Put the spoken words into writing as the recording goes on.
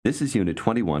This is Unit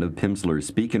 21 of Pimsleur's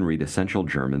Speak and Read Essential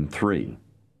German 3.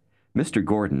 Mr.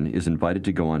 Gordon is invited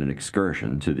to go on an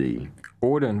excursion to the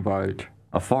Odenwald.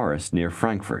 a forest near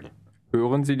Frankfurt.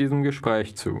 Hören Sie diesem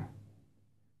Gespräch zu.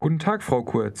 Guten Tag, Frau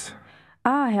Kurz.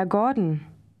 Ah, Herr Gordon.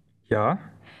 Ja?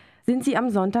 Sind Sie am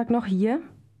Sonntag noch hier?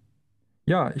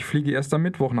 Ja, ich fliege erst am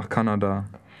Mittwoch nach Kanada.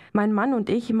 Mein Mann und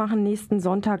ich machen nächsten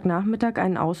Sonntagnachmittag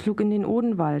einen Ausflug in den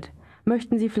Odenwald.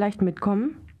 Möchten Sie vielleicht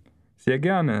mitkommen? Sehr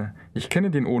gerne. Ich kenne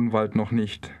den Odenwald noch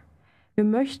nicht. Wir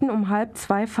möchten um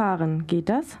 1:30 fahren. Geht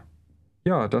das?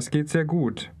 Ja, das geht sehr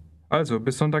gut. Also,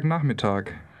 bis Sonntagnachmittag.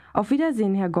 Auf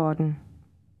Wiedersehen, Herr Gordon.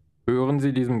 Hören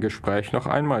Sie diesem Gespräch noch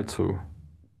einmal zu.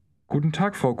 Guten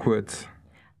Tag, Frau Kurz.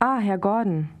 Ah, Herr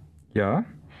Gordon. Ja?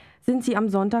 Sind Sie am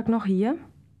Sonntag noch hier?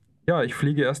 Ja, ich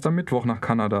fliege erst am Mittwoch nach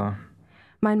Kanada.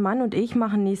 Mein Mann und ich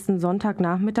machen nächsten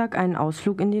Sonntagnachmittag einen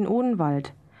Ausflug in den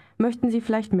Odenwald. Möchten Sie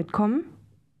vielleicht mitkommen?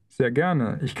 Sehr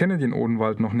gerne. Ich kenne den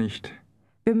Odenwald noch nicht.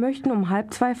 Wir möchten um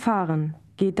 1:30 fahren.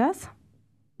 Geht das?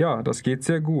 Ja, das geht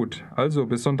sehr gut. Also,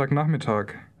 bis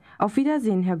Sonntagnachmittag. Auf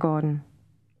Wiedersehen, Herr Gordon.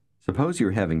 Suppose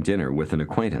you're having dinner with an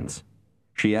acquaintance.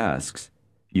 She asks,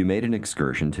 "You made an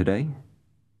excursion today?"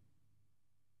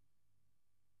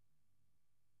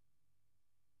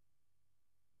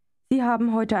 Sie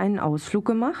haben heute einen Ausflug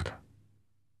gemacht?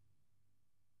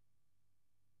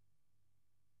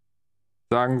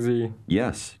 Sagen Sie,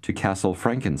 Yes, to Castle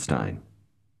Frankenstein.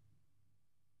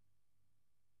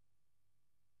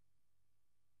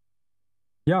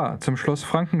 Ja, zum Schloss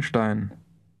Frankenstein.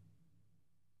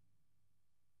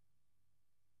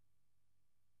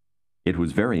 It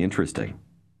was very interesting.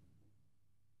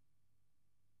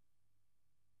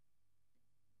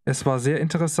 Es war sehr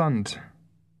interessant.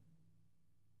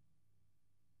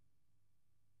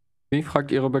 wie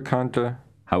fragt Ihre Bekannte?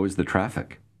 How is the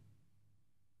traffic?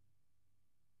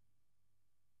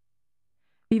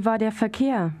 Wie war der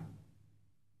Verkehr?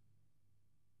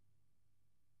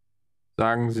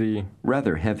 Sagen Sie,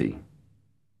 Rather heavy.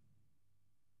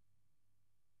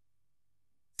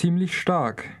 Ziemlich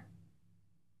stark.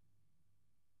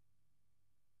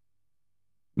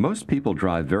 Most people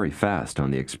drive very fast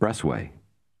on the expressway.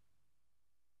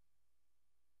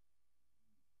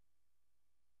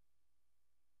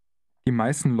 Die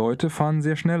meisten Leute fahren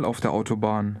sehr schnell auf der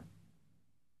Autobahn.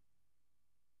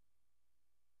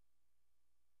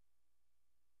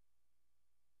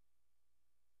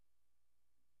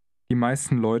 Die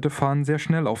meisten Leute fahren sehr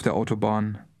schnell auf der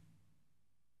Autobahn.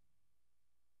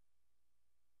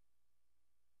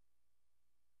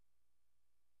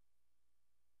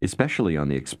 Especially on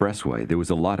the expressway, there was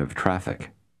a lot of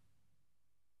traffic.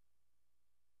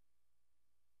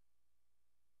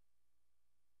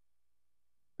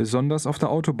 Besonders auf der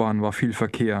Autobahn war viel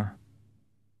Verkehr.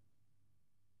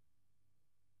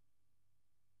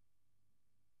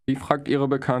 wie fragt Ihre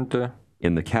Bekannte?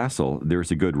 In the castle,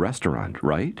 there's a good restaurant,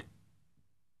 right?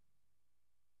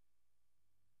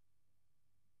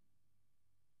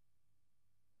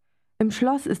 Im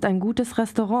Schloss ist ein gutes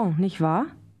Restaurant, nicht wahr?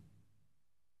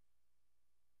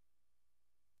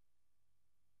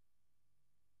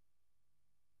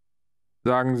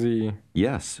 Sagen Sie,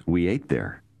 Yes, we ate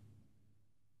there.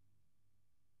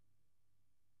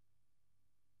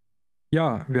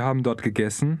 Ja, wir haben dort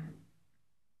gegessen.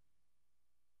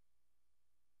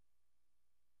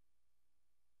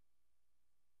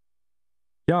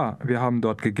 Ja, wir haben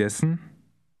dort gegessen.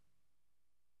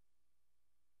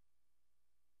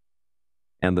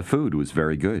 And the food was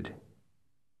very good.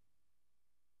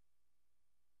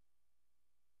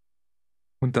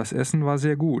 Und das Essen war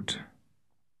sehr gut.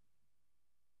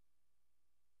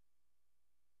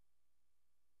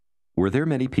 Were there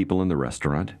many people in the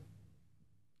restaurant?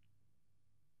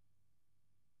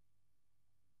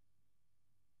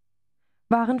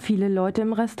 Waren viele Leute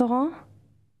im Restaurant?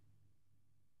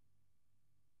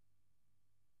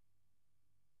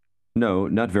 No,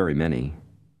 not very many.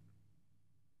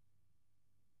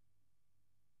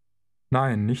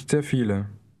 Nein, nicht sehr viele.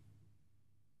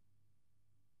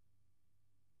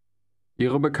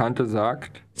 Ihre Bekannte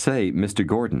sagt, Say, Mr.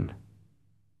 Gordon,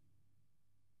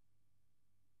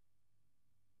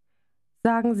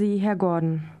 Sagen Sie, Herr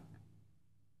Gordon.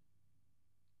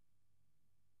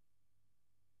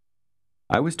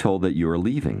 I was told that you are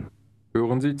leaving.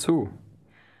 hören Sie zu.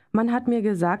 Man hat mir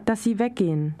gesagt, dass Sie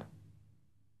weggehen.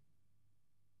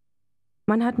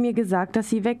 Man hat mir gesagt, dass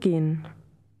Sie weggehen.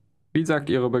 Wie sagt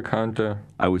Ihre Bekannte?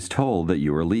 I was told that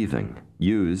you are leaving.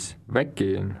 Use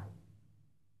Weggehen.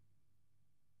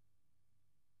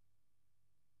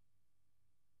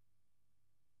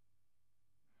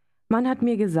 Man hat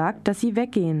mir gesagt, dass Sie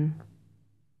weggehen.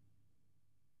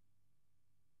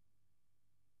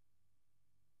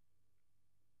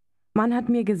 Man hat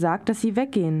mir gesagt, dass Sie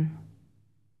weggehen.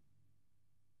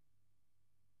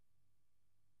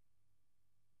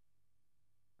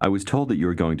 I was told that you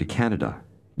were going to Canada.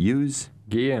 Use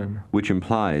Gehen. which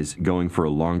implies going for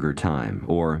a longer time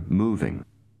or moving.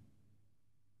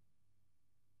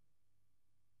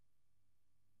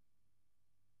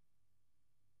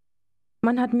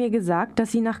 Man hat mir gesagt,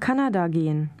 dass Sie nach Kanada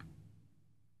gehen.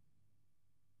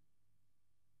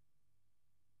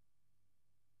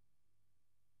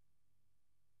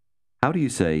 How do you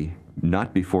say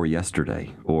not before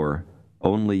yesterday or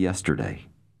only yesterday?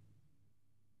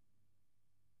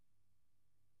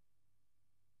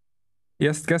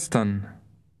 Erst gestern.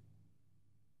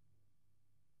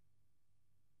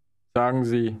 Sagen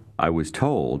Sie, I was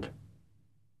told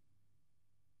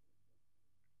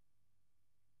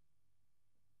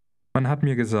Man hat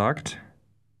mir gesagt,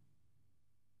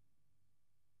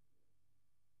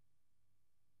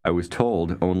 I was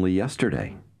told only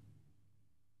yesterday.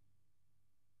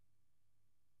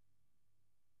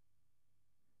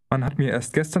 man hat mir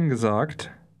erst gestern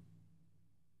gesagt,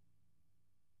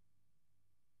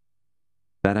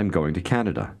 That I'm going to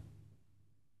Canada.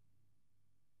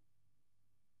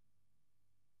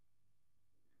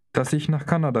 dass ich nach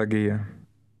Kanada gehe.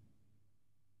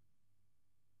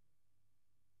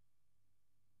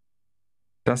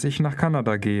 Dass ich nach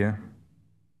Kanada gehe.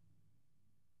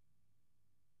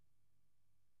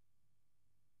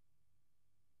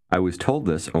 I was told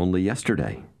this only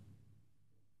yesterday.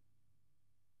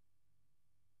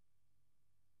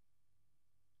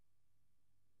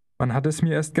 Man hat es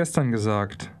mir erst gestern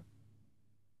gesagt.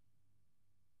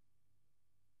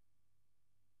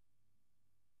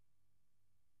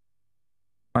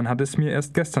 Man hat es mir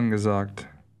erst gestern gesagt.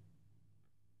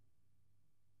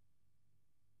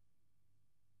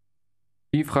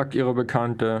 wie fragt Ihre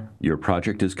Bekannte? Your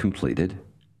project is completed.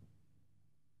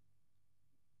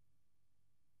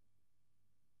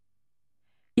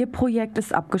 Ihr Projekt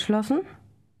ist abgeschlossen?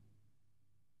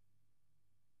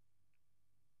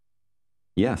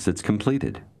 Yes, it's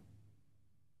completed.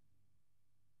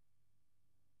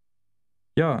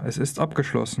 Ja, es ist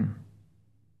abgeschlossen.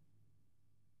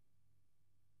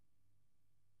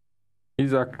 Wie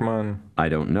sagt man? I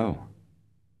don't know.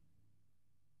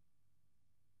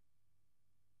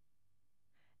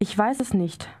 Ich weiß es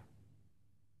nicht.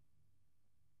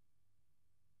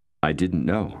 I didn't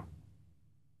know.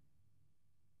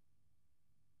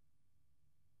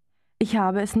 Ich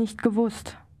habe es nicht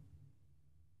gewusst.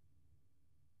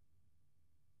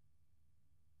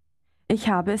 Ich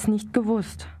habe es nicht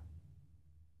gewusst.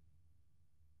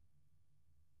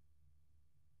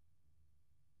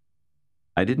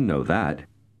 I didn't know that.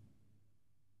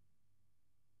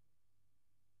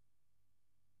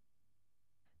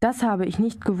 Das habe ich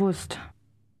nicht gewusst.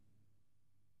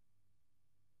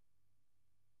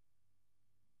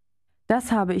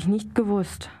 Das habe ich nicht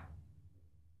gewusst.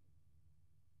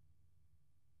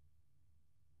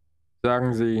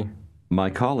 Sagen Sie,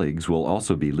 My colleagues will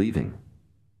also be leaving.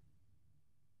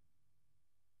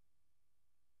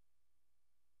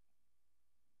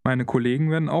 Meine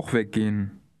Kollegen werden auch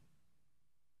weggehen.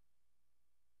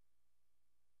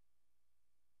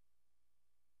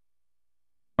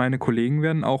 Meine Kollegen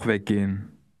werden auch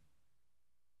weggehen.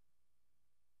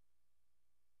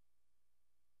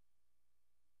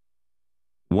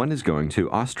 One is going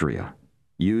to Austria.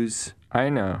 Use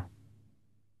einer.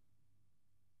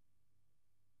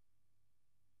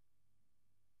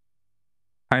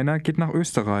 Einer geht nach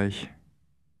Österreich.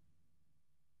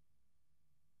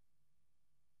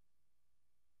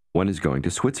 one is going to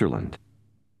Switzerland.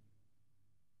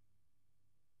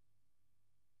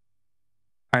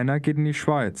 Einer geht in die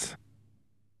Schweiz.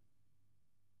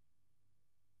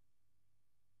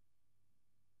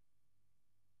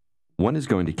 One is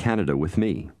going to Canada with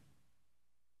me.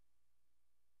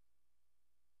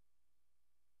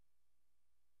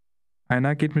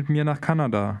 Einer geht mit mir nach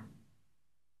Kanada.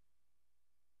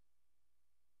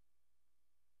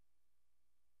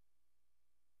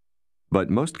 But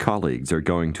most colleagues are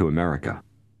going to America.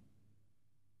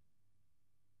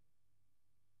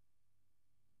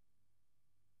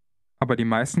 Aber die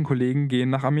meisten Kollegen gehen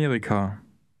nach Amerika.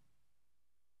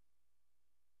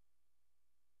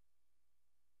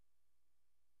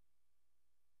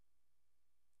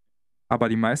 Aber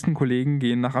die meisten Kollegen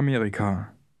gehen nach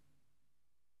Amerika.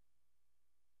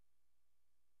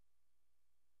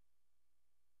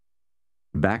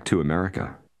 Back to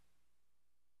America.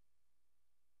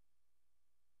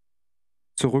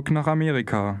 Zurück nach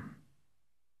Amerika.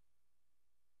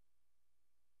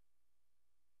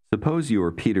 Suppose you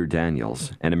are Peter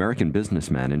Daniels, an American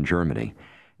businessman in Germany,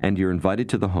 and you're invited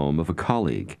to the home of a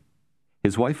colleague.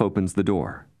 His wife opens the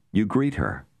door. You greet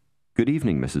her. Good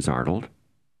evening, Mrs. Arnold.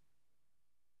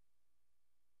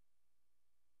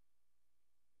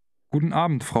 Guten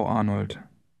Abend, Frau Arnold.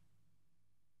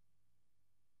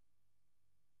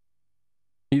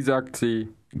 Wie sagt sie,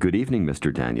 Good evening,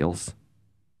 Mr. Daniels.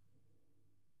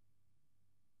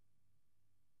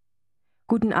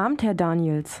 Guten Abend, Herr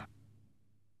Daniels.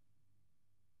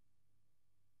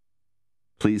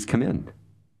 Please come in.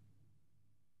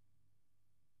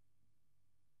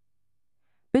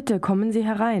 Bitte kommen Sie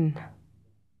herein.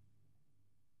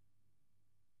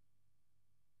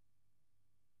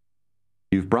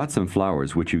 You've brought some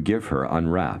flowers which you give her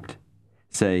unwrapped.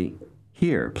 Say,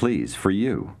 here, please, for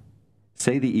you.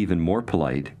 Say the even more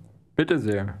polite, bitte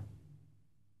sehr.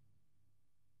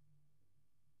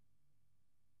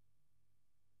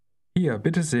 Hier,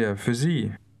 bitte sehr, für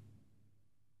Sie.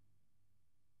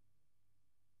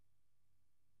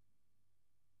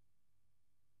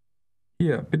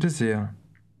 Hier, bitte sehr.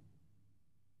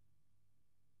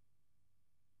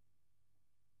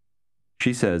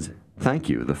 she says, thank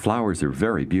you, the flowers are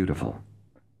very beautiful.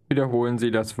 Wiederholen Sie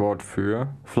das Wort für.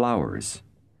 Flowers.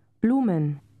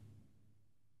 Blumen.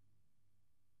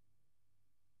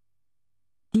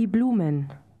 Die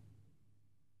Blumen.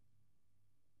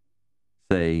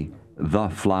 Say, the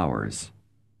flowers.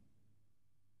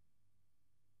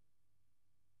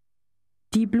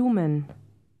 Die Blumen.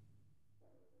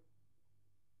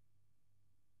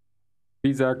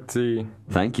 Wie sagt sie,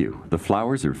 Thank you, the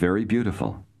flowers are very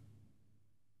beautiful.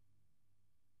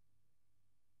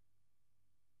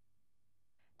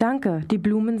 Danke, die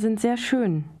Blumen sind sehr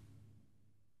schön.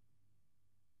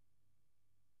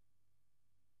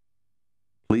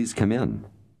 Please come in.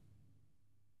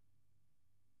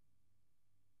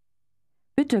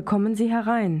 Bitte kommen Sie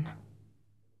herein.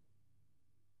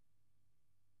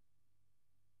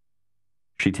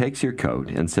 She takes your coat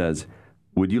and says,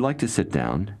 would you like to sit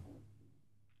down?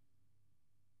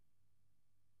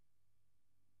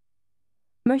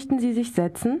 Möchten Sie sich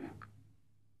setzen?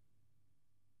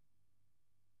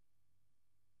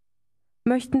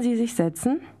 Möchten Sie sich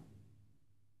setzen?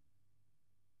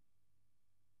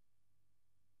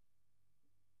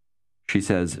 She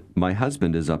says, my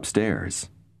husband is upstairs.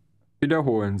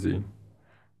 wiederholen Sie.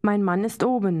 Mein Mann ist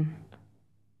oben.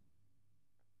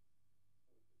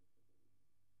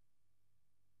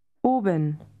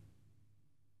 Oben.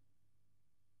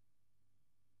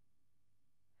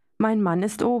 Mein Mann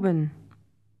ist oben.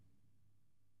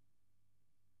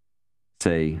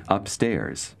 Say,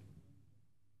 upstairs.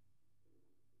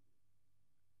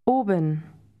 Oben.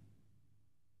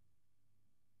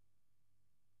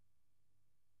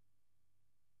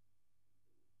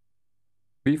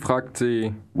 Wie fragt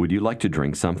sie, Would you like to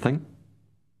drink something?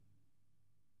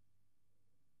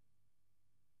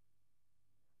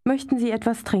 Möchten Sie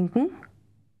etwas trinken?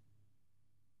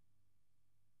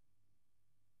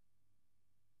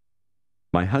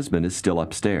 My husband is still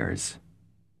upstairs.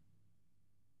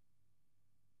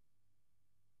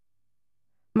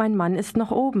 Mein Mann ist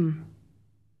noch oben.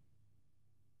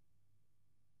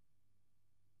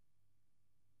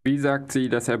 wie sagt sie,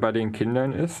 dass er bei den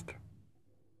Kindern ist?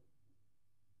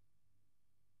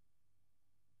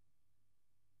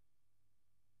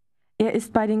 Er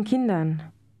ist bei den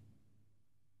Kindern.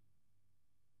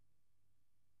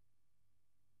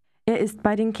 Er ist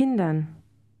bei den Kindern.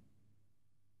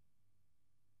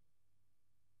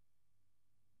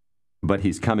 But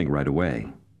he's coming right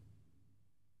away.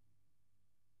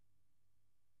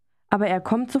 Aber er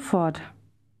kommt sofort.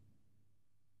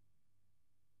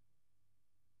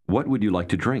 What would you like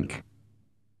to drink?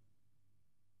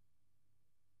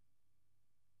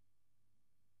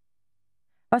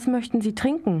 Was möchten Sie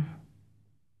trinken?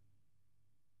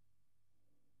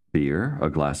 Beer, a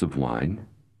glass of wine,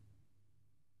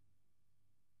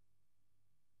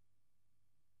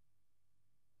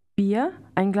 Bier?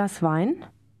 Ein Glas Wein?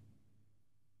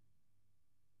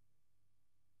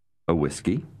 a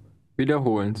whiskey,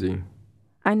 Wiederholen Sie.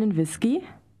 Einen Whisky?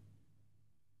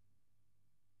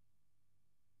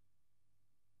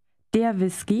 Der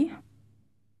Whisky?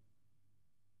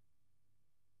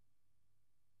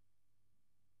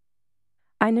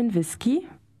 Einen Whisky?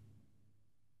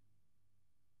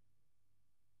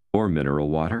 or mineral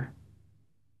water?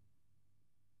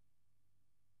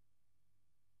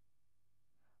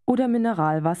 Oder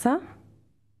Mineralwasser?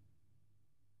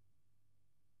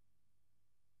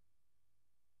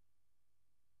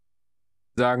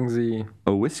 Sagen Sie,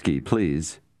 A whiskey,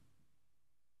 please.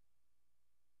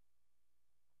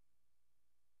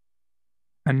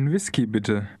 Einen Whisky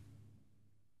bitte.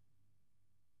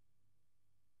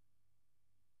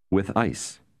 With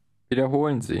ice.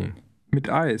 wiederholen Sie. Mit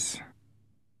Eis.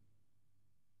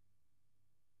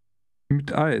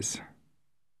 Mit Eis.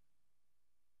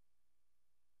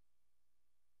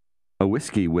 A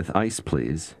whiskey with ice,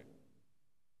 please.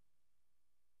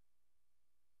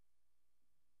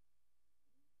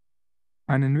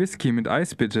 Einen Whisky mit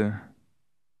Eis bitte.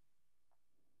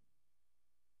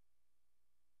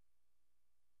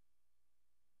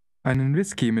 Einen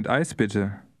Whisky mit Eis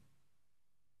bitte.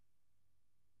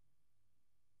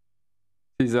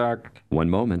 Sie sagt, One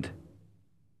moment.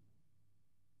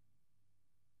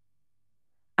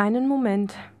 Einen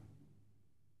Moment.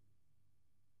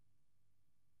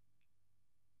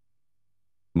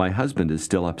 My husband is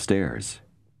still upstairs.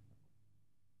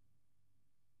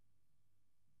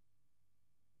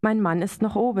 Mein Mann ist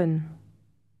noch oben.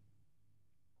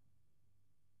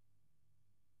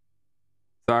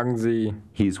 sagen Sie,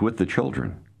 He's with the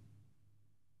children.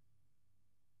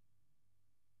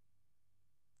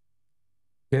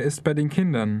 Er ist bei den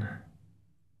Kindern.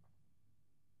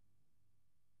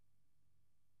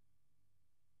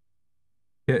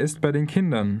 Er ist bei den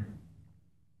Kindern.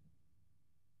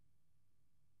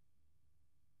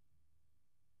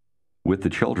 With the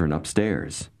children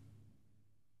upstairs.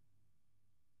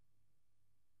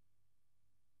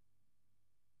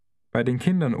 Bei den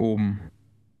Kindern oben.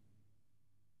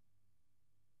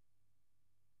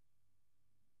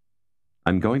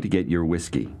 I'm going to get your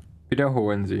whiskey.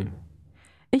 wiederholen Sie.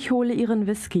 Ich hole Ihren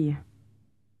Whisky.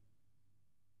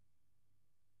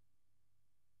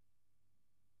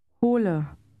 Hole.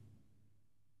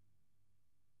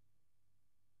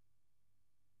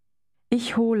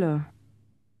 Ich hole.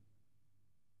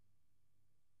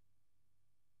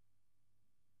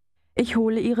 Ich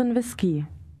hole Ihren Whisky.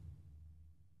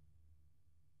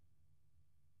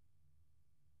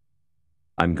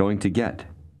 I'm going to get.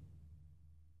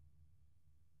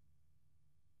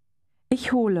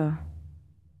 Ich hole.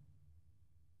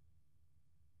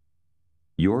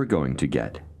 You're going to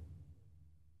get.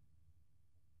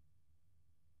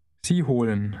 Sie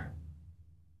holen.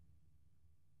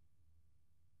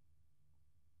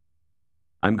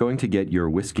 I'm going to get your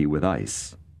whiskey with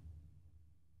ice.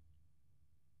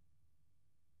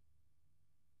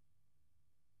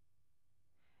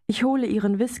 Ich hole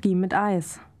Ihren Whisky mit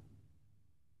Eis.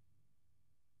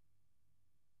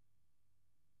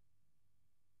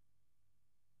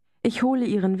 Ich hole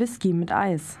Ihren Whisky mit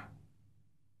Eis.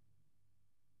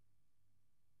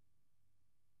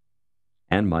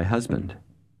 And my husband.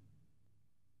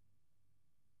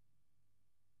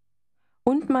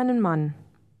 Und meinen Mann.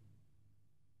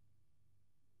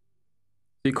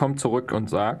 Sie kommt zurück und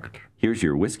sagt, Here's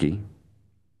your whiskey.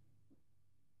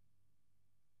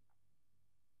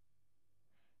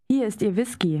 Hier ist Ihr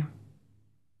Whisky.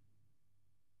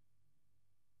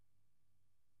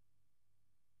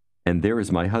 And there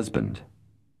is my husband.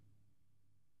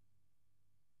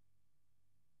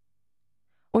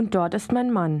 Und dort ist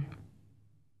mein Mann.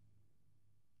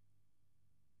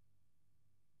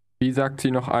 wie sagt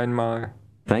sie noch einmal,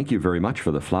 Thank you very much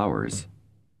for the flowers.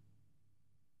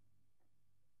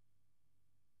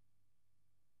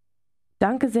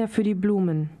 Danke sehr für die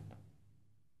Blumen.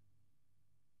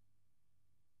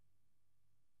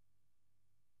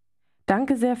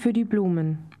 Danke sehr für die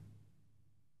Blumen.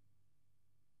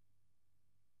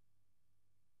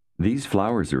 These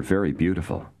flowers are very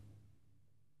beautiful.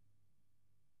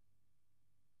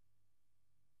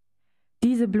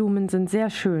 Diese Blumen sind sehr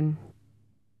schön.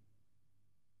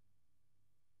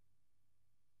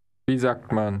 wie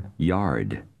sagt man,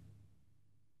 Yard.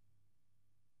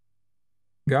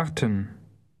 Garten.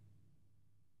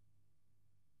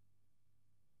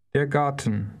 Der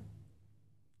Garten.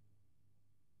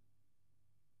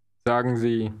 sagen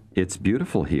Sie, It's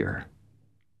beautiful here.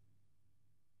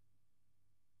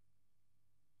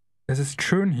 Es ist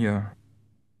schön hier.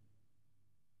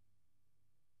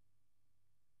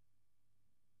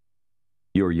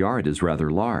 Your yard is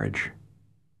rather large.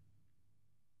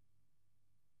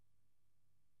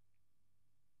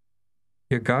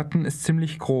 Ihr Garten ist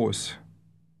ziemlich groß.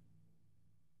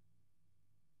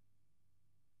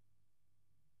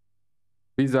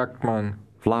 wie sagt man,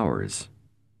 Flowers.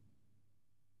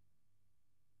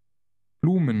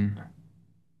 Blumen.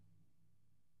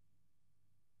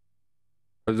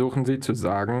 versuchen Sie zu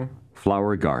sagen,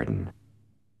 Flower garden.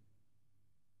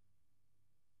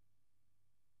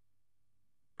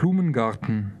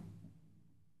 Blumengarten.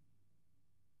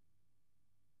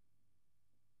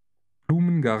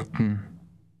 Blumengarten.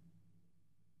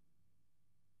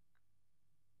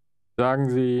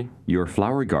 sagen Sie, Your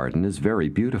flower garden is very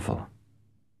beautiful.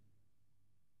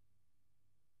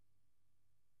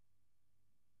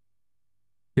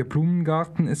 Ihr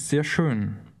Blumengarten ist sehr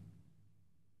schön.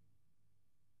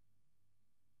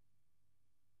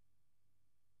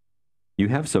 You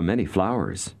have so many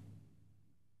flowers.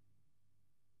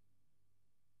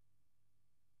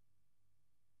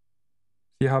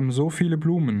 Sie haben so viele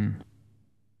Blumen.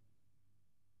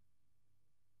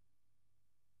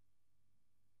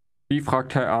 Wie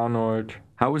fragt Herr Arnold?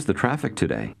 How was the traffic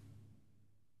today?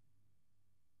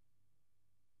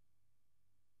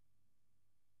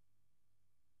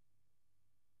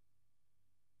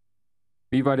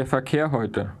 Wie war der Verkehr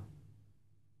heute?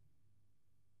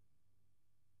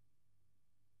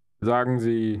 Sagen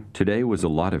Sie, Today was a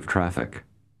lot of traffic.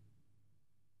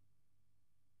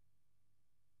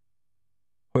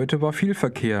 Heute war viel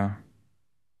Verkehr.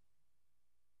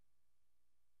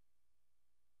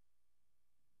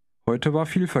 Heute war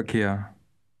viel Verkehr.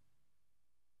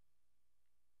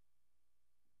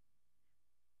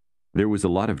 There was a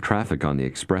lot of traffic on the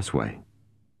expressway.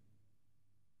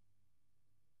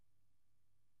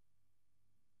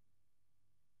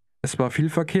 Es war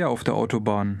viel Verkehr auf der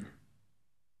Autobahn.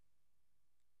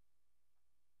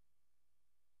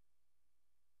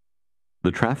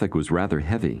 The traffic was rather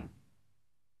heavy.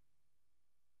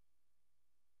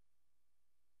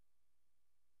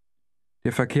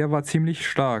 Der Verkehr war ziemlich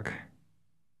stark.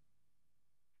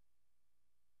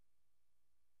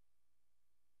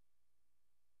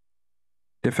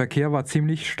 Der Verkehr war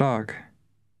ziemlich stark.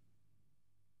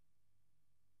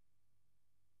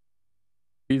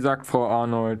 wie sagt Frau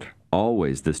Arnold?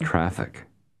 Always this traffic.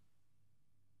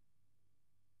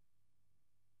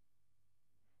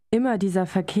 Immer dieser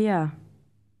Verkehr.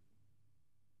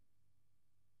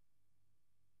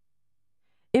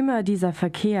 Immer dieser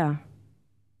Verkehr.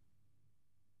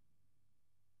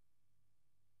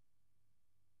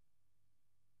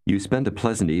 You spend a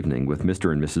pleasant evening with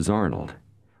Mr. and Mrs. Arnold.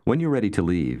 When you're ready to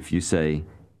leave, you say,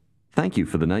 "Thank you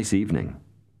for the nice evening."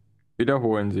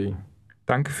 Wiederholen Sie.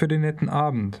 Danke für den netten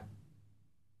Abend.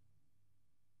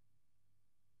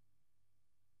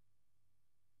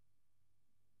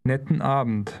 Netten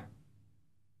Abend.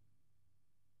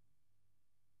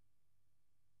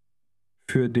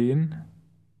 Für den.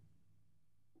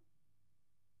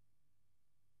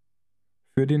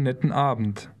 Für den netten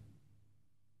Abend.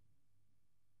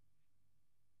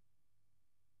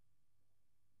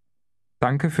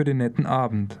 Danke für den netten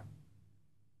Abend.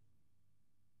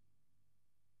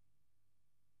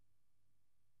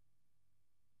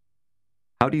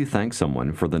 How do you thank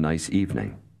someone for the nice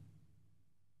evening?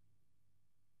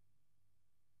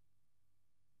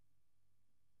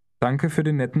 Danke für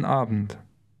den netten Abend.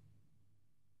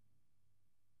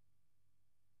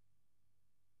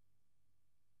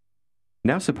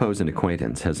 Now suppose an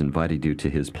acquaintance has invited you to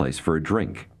his place for a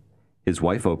drink. His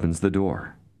wife opens the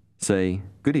door. Say,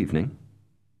 "Good evening."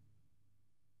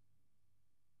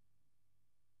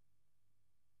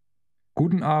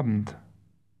 Guten Abend.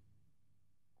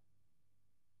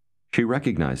 She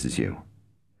recognizes you.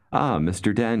 "Ah,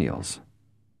 Mr. Daniels."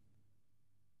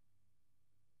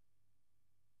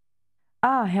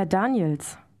 Ah, Herr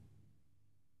Daniels.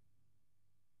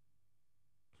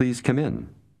 "Please come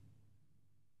in."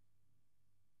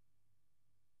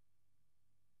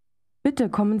 Bitte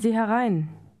kommen Sie herein.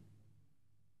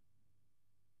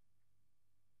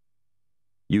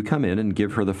 You come in and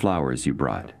give her the flowers you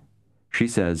brought. She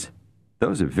says,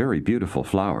 "Those are very beautiful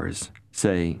flowers."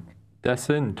 Say, Das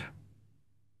sind.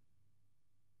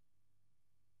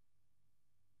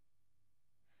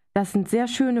 Das sind sehr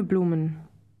schöne Blumen.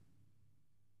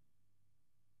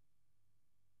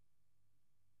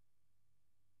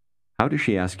 "How does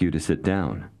she ask you to sit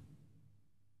down?"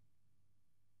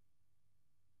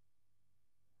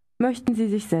 Möchten Sie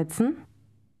sich setzen?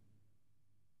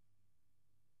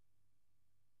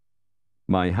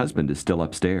 "My husband is still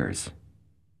upstairs."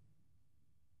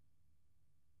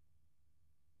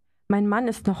 Mein Mann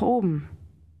ist noch oben.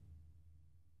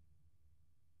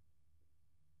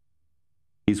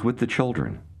 "He's with the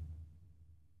children."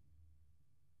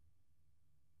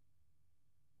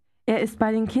 Er ist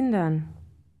bei den Kindern.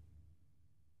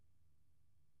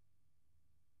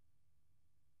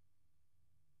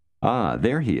 "Ah,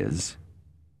 there he is."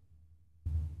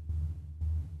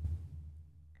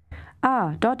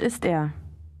 Ah, dort ist er.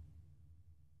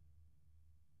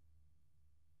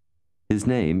 His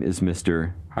name is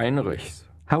Mr. Heinrichs.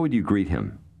 How would you greet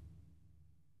him?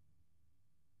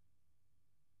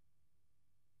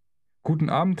 Guten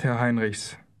Abend, Herr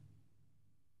Heinrichs.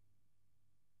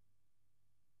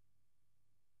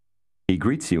 He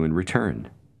greets you in return.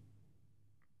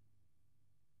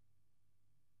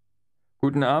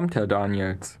 Guten Abend, Herr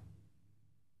Daniels.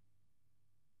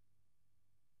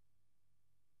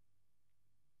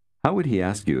 How would he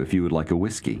ask you if you would like a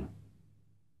whiskey?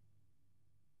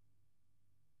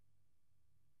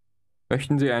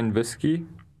 Möchten Sie einen Whisky?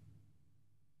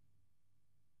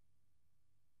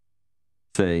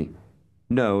 Say,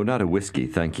 "No, not a whiskey,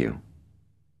 thank you."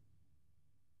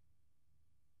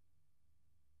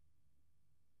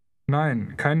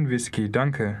 Nein, kein Whisky,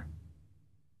 danke.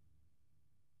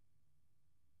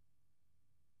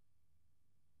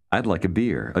 I'd like a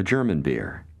beer, a German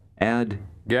beer. Add,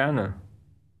 Gerne.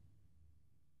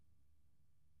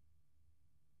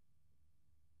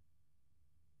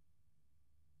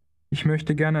 Ich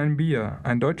möchte gerne ein Bier,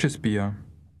 ein deutsches Bier.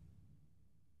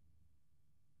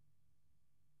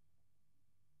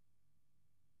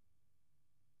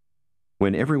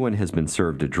 when everyone has been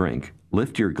served a drink,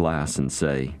 lift your glass and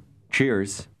say,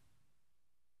 "Cheers."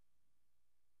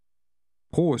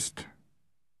 Prost.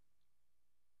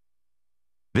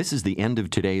 This is the end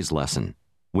of today's lesson.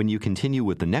 When you continue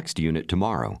with the next unit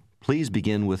tomorrow, please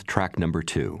begin with track number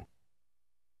 2.